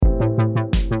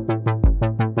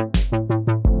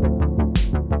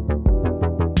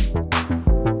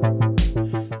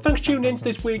into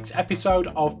this week's episode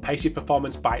of Pacey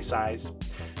Performance Bite Size.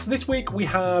 So this week we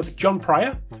have John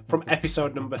Pryor from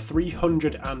episode number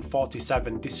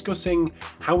 347 discussing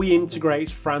how he integrates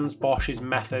Frans Bosch's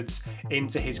methods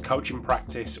into his coaching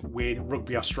practice with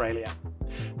Rugby Australia.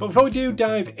 But before we do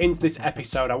dive into this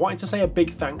episode, I wanted to say a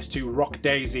big thanks to Rock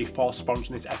Daisy for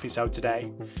sponsoring this episode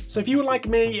today. So if you were like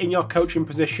me in your coaching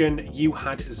position, you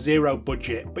had zero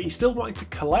budget, but you still wanted to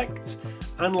collect,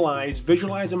 analyse,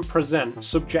 visualise and present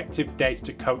subjective data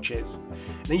to coaches.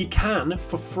 Now you can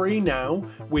for free now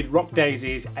with Rock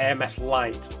Daisy's AMS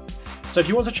Lite. So if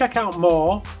you want to check out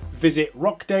more, visit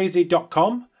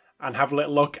rockdaisy.com and have a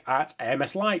little look at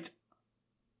AMS Lite.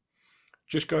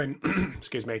 Just going,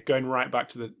 going right back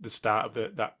to the start of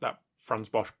that Frans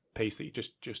Bosch piece that you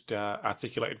just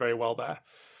articulated very well there.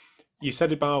 You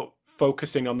said about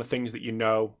focusing on the things that you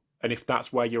know, and if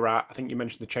that's where you're at, I think you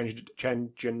mentioned the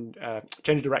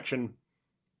change direction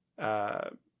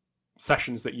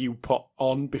sessions that you put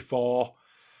on before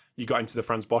you got into the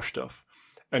Frans Bosch stuff,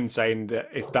 and saying that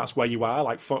if that's where you are,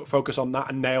 like focus on that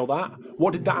and nail that.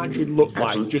 What did that actually look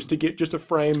like? Just to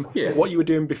frame what you were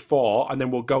doing before, and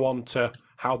then we'll go on to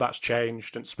how that's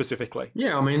changed and specifically.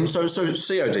 Yeah, I mean, so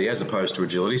COD as opposed to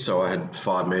agility. So I had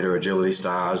 5 meter agility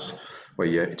stars where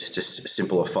it's just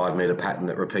simple a 5 meter pattern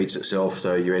that repeats itself.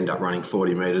 So you end up running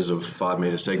 40 meters of 5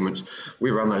 meter segments.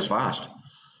 We run those fast.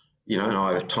 You know, and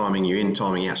I have timing you in,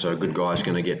 timing out. So a good guy's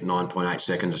going to get 9.8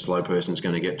 seconds, a slow person's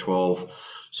going to get 12.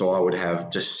 So I would have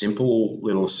just simple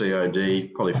little COD,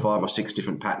 probably 5 or 6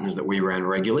 different patterns that we ran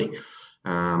regularly.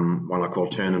 One I call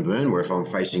turn and burn, where if I'm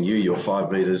facing you, you're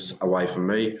 5 meters away from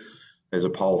me. There's a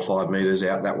pole 5 meters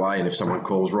out that way. And if someone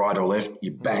calls right or left,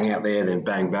 you bang out there, then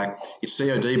bang back. It's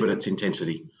COD, but it's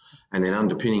intensity. And then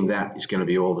underpinning that is going to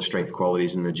be all the strength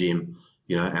qualities in the gym.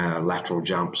 You know, lateral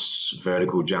jumps,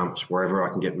 vertical jumps, wherever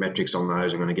I can get metrics on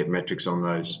those, I'm going to get metrics on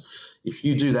those. If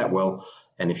you do that well,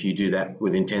 and if you do that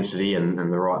with intensity and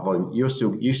the right volume, you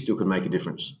still can make a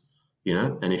difference. You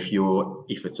know, and if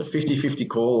it's a 50-50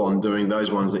 call on doing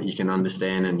those ones that you can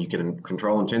understand and you can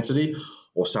control intensity,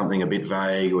 or something a bit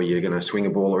vague, or you're going to swing a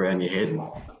ball around your head and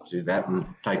do that and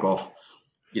take off,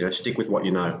 you know, stick with what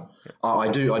you know. I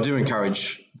do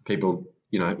encourage people,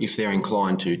 you know, if they're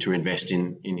inclined to invest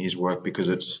in his work, because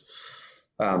it's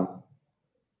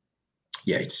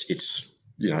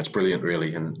brilliant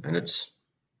really, and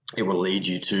it will lead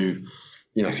you to,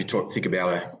 you know, if you think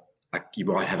about you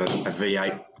might have a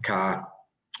V8 car,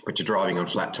 but you're driving on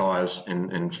flat tires,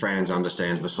 and Frans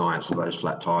understands the science of those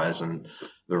flat tires and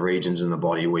the regions in the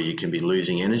body where you can be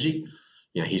losing energy.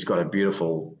 You know, he's got a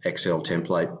beautiful Excel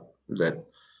template that,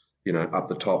 you know, up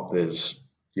the top there's,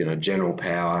 you know, general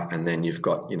power, and then you've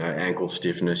got, you know, ankle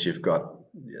stiffness, you've got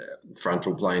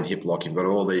frontal plane hip lock, you've got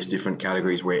all these different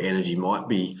categories where energy might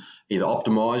be either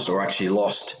optimized or actually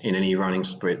lost in any running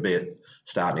sprint, be it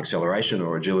start and acceleration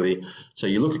or agility. So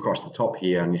you look across the top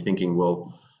here and you're thinking,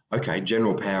 well, okay,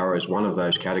 general power is one of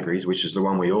those categories, which is the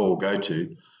one we all go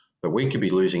to, but we could be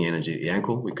losing energy at the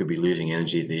ankle, we could be losing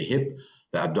energy at the hip.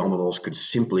 The abdominals could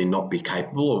simply not be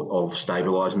capable of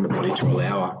stabilizing the body to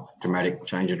allow a dramatic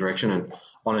change of direction. And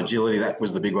on agility, that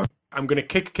was the big one. I'm going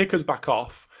to kick us back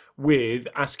off with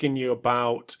asking you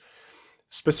about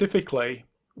specifically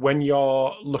when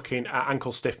you're looking at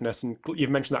ankle stiffness, and you've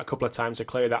mentioned that a couple of times, so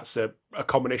clearly that's a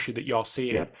common issue that you're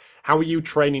seeing. Yeah. How are you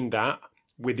training that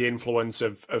with the influence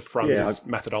of Frans's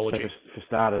methodology? For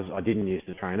starters, I didn't used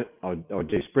to train it. I would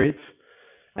do sprints,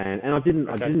 and I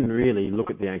didn't really look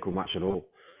at the ankle much at all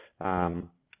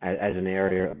as an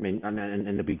area. I mean, and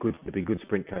there'd be good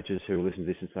sprint coaches who will listen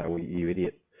to this and say, "Well, you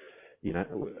idiot." You know,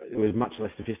 it was much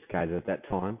less sophisticated at that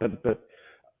time. But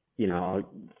you know,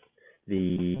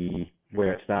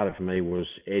 where it started for me was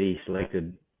Eddie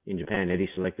selected in Japan. Eddie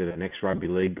selected an ex-rugby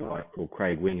league guy called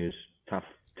Craig Wing, who's tough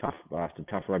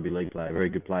rugby league player, very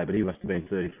good player, but he must have been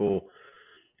 34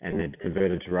 and had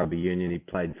converted to rugby union. He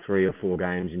played 3 or 4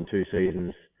 games in 2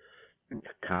 seasons.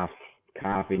 Calf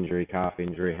injury,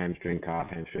 hamstring, calf,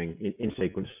 hamstring in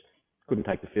sequence. Couldn't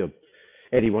take the field.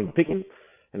 Eddie wanted to pick him,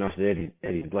 and I said,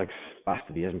 Eddie, the bloke's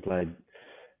busted. He hasn't played.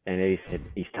 And Eddie said,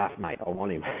 he's tough, mate. I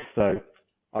want him. So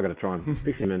I got to try and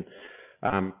fix him. And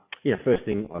first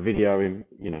thing, I video him,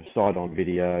 you know, side-on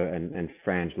video, and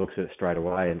Frans looks at it straight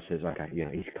away and says, okay, you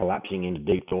know, he's collapsing into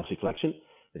deep dorsiflexion.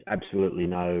 There's absolutely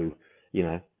no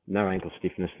ankle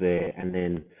stiffness there. And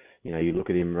then, you know, you look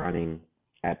at him running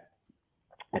at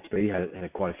speed. He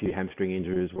had quite a few hamstring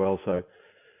injuries as well. So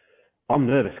I'm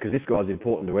nervous because this guy's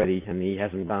important to Eddie, and he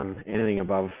hasn't done anything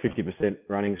above 50%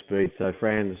 running speed. So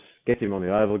Frans gets him on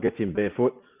the oval, gets him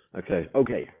barefoot.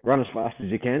 Okay, run as fast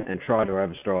as you can and try to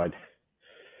overstride.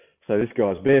 So this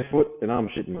guy's barefoot, and I'm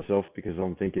shitting myself because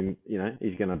I'm thinking,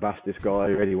 he's going to bust this guy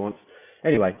whoever he wants.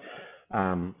 Anyway,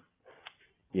 Franz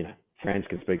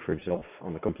can speak for himself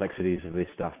on the complexities of this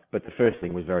stuff. But the first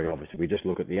thing was very obvious. We just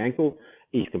look at the ankle.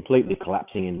 He's completely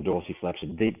collapsing in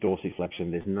dorsiflexion, deep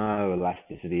dorsiflexion. There's no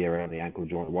elasticity around the ankle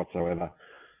joint whatsoever.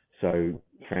 So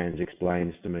Franz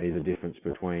explains to me the difference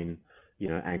between,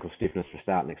 ankle stiffness for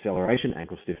start and acceleration,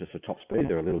 ankle stiffness for top speed.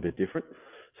 They're a little bit different.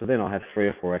 So then I have 3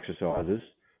 or 4 exercises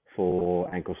for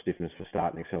ankle stiffness for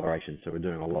start and acceleration. So we're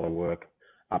doing a lot of work,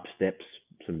 up steps,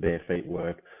 some bare feet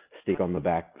work, stick on the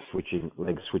back,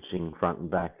 legs switching front and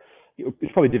back.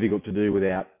 It's probably difficult to do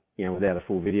without a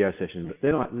full video session. But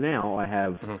then now I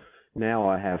have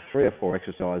 3 or 4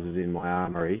 exercises in my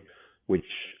armory, which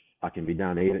I can be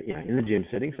done either in the gym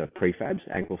setting, so prefabs,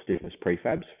 ankle stiffness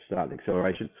prefabs, start and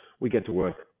acceleration. We get to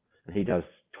work, and he does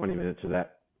 20 minutes of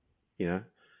that,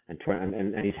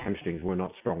 and his hamstrings were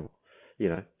not strong,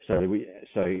 So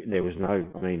there was no.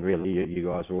 I mean, really, you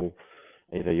guys are all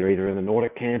you're either in the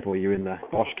Nordic camp or you're in the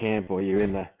Bosch camp or you're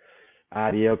in the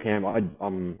RDL camp.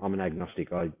 I'm an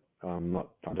agnostic. I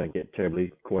don't get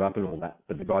terribly caught up in all that.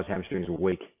 But the guy's hamstrings were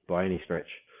weak by any stretch,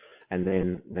 and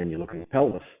then you look at his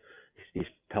pelvis. His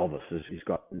pelvis he's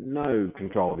got no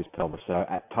control of his pelvis. So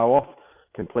at toe off,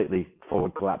 completely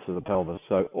forward collapse of the pelvis.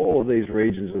 So all of these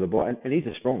regions of the body, and he's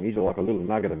he's like a little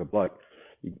nugget of a bloke.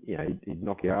 He'd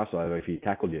knock your ass over if he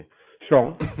tackled you.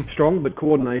 Strong, but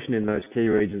coordination in those key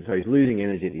regions. So he's losing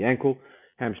energy at the ankle.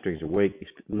 Hamstrings are weak.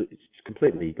 He's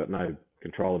completely got no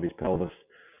control of his pelvis.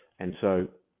 And so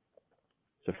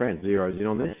Franz zeroes in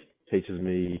on this, teaches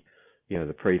me,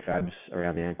 the prefabs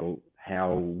around the ankle,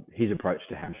 how his approach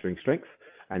to hamstring strength,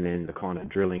 and then the kind of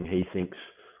drilling he thinks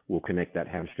will connect that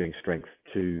hamstring strength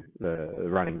to the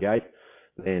running gait.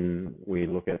 Then we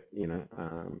look at,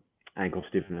 ankle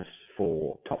stiffness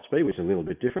for top speed, which is a little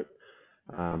bit different.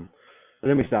 And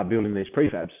then we start building these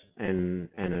prefabs, and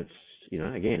it's,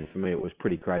 again, for me, it was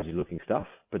pretty crazy looking stuff.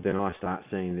 But then I start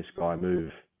seeing this guy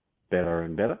move better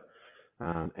and better.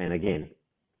 And again,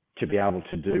 to be able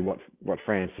to do what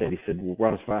Franz said, he said, well,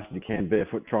 run as fast as you can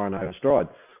barefoot, try and overstride.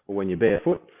 Well, when you're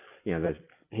barefoot,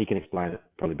 he can explain it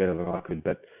probably better than I could,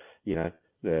 but,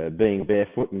 the being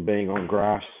barefoot and being on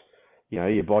grass,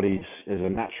 your body's, there's a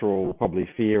natural probably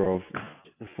fear of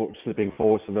the foot slipping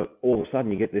forward, so that all of a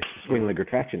sudden you get this swing leg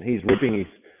retraction. He's ripping his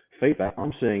feet back.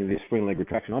 I'm seeing this swing leg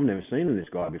retraction I've never seen in this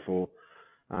guy before.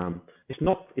 It's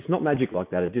not magic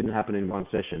like that. It didn't happen in one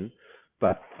session,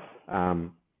 but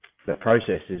the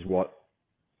process is what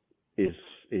is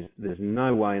there's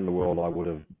no way in the world I would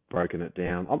have broken it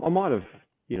down. I might have,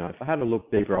 if I had to look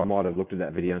deeper, I might have looked at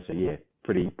that video and said, yeah,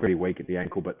 pretty weak at the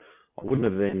ankle, but I wouldn't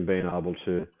have then been able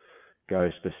to go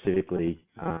specifically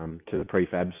to the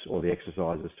prefabs or the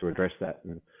exercises to address that.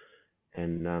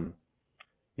 And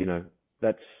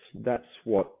that's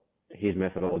what his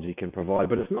methodology can provide.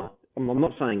 But it's not. I'm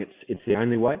not saying it's the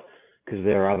only way, because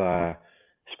there are other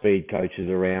speed coaches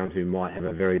around who might have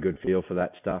a very good feel for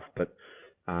that stuff. But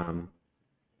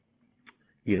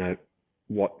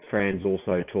what Franz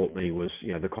also taught me was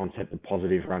the concept of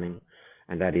positive running,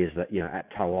 and that is that at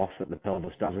toe off that the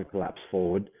pelvis doesn't collapse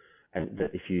forward, and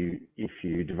that if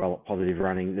you develop positive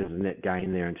running, there's a net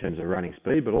gain there in terms of running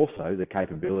speed, but also the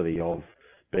capability of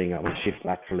being able to shift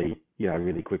laterally,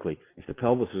 really quickly. If the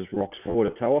pelvis rocks forward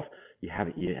at toe off, you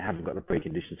haven't got the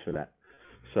preconditions for that.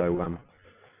 So,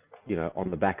 on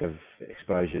the back of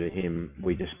exposure to him,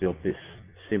 we just built this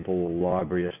simple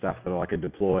library of stuff that I could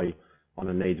deploy on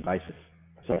a needs basis.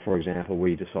 So, for example,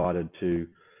 we decided to,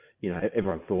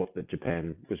 everyone thought that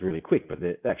Japan was really quick, but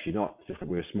they're actually not. It's just that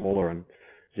we were smaller and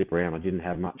zip around. I didn't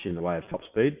have much in the way of top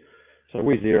speed. So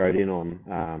we zeroed in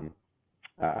on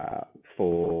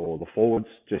for the forwards,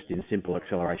 just in simple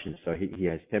acceleration. So he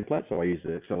has templates, so I use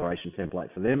the acceleration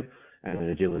template for them and an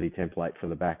agility template for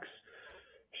the backs.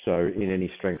 So in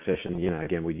any strength session,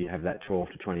 again, we have that 12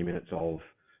 to 20 minutes of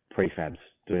prefabs,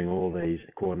 doing all these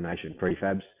coordination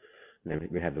prefabs. And then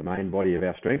we have the main body of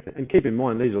our strength. And keep in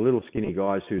mind, these are little skinny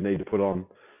guys who need to put on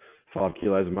 5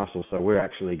 kilos of muscle. So we're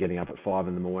actually getting up at 5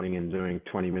 in the morning and doing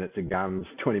 20 minutes of guns,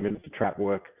 20 minutes of trap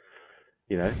work,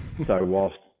 So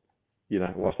whilst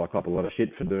I cop a lot of shit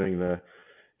for doing the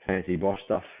fancy Bosch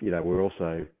stuff, we're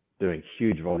also doing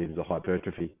huge volumes of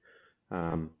hypertrophy.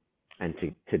 And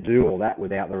to do all that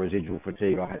without the residual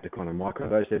fatigue, I had to kind of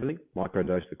microdose everything,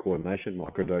 microdose the coordination,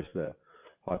 microdose the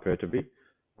hypertrophy.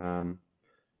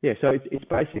 So it's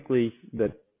basically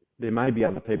that there may be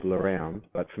other people around,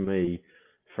 but for me,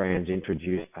 Franz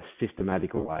introduced a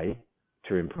systematic way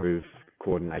to improve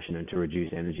coordination and to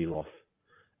reduce energy loss.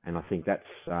 And I think that's,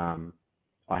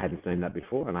 I hadn't seen that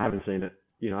before, and I haven't seen it,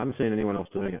 I haven't seen anyone else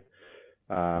doing it.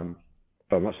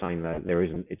 So I'm not saying that there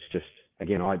isn't. It's just,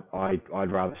 again,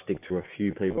 I'd rather stick to a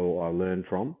few people I learn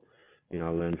from. I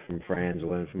learned from Franz, I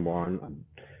learned from Warren,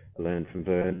 I learned from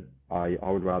Vern. I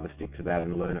would rather stick to that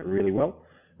and learn it really well,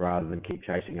 rather than keep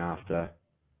chasing after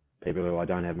people who I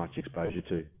don't have much exposure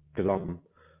to. Because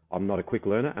I'm not a quick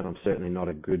learner, and I'm certainly not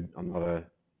a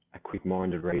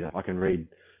quick-minded reader. I can read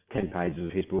 10 pages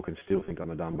of his book and still think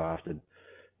I'm a dumb bastard,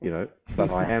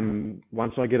 But I am,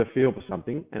 once I get a feel for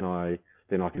something,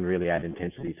 then I can really add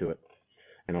intensity to it.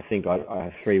 And I think I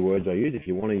have 3 words I use if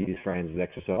you want to use Franz's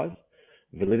exercise: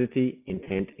 validity,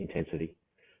 intent, intensity.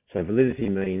 So validity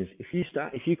means if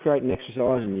you create an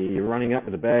exercise and you're running up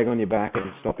with a bag on your back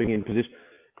and stopping in position,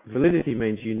 validity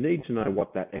means you need to know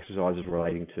what that exercise is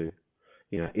relating to.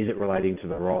 Is it relating to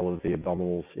the role of the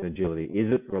abdominals in agility?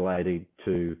 Is it related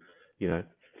to,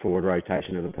 forward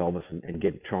rotation of the pelvis and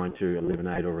trying to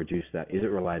eliminate or reduce that? Is it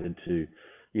related to,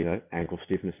 ankle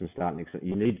stiffness and starting?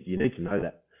 You need to know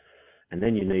that. And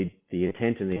then you need the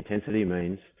intent, and the intensity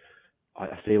means I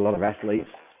see a lot of athletes,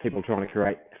 people trying to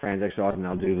create Franz exercise, and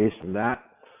they'll do this and that.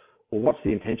 Well, what's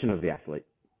the intention of the athlete?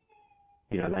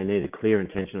 They need a clear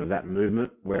intention of that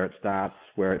movement, where it starts,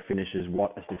 where it finishes,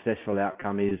 what a successful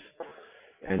outcome is.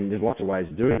 And there's lots of ways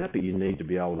of doing that, but you need to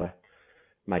be able to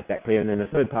make that clear. And then the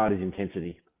third part is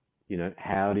intensity.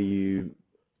 How do you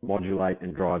modulate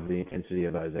and drive the intensity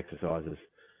of those exercises?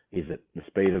 Is it the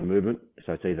speed of movement?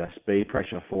 So it's either speed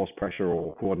pressure, force pressure,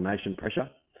 or coordination pressure.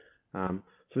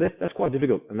 So that's quite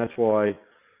difficult. And that's why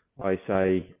I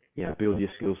say, build your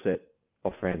skill set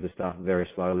off Franz's stuff very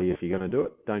slowly if you're going to do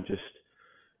it. Don't just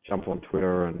jump on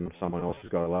Twitter and someone else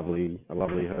has got a lovely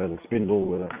hurdle spindle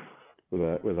with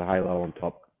a halo on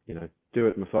top. Do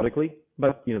it methodically.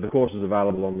 But the course is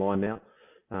available online now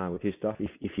with his stuff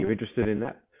if you're interested in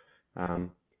that.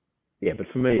 But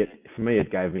for me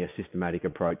it gave me a systematic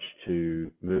approach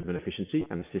to movement efficiency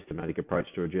and a systematic approach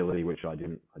to agility, which I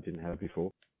didn't have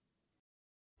before.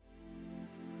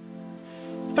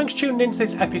 Thanks for tuning into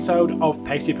this episode of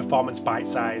Pacey Performance Bite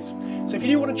Size. So if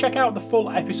you do want to check out the full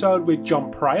episode with John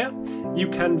Pryor, you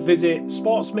can visit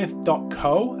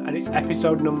sportsmith.co, and it's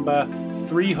episode number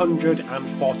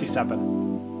 347.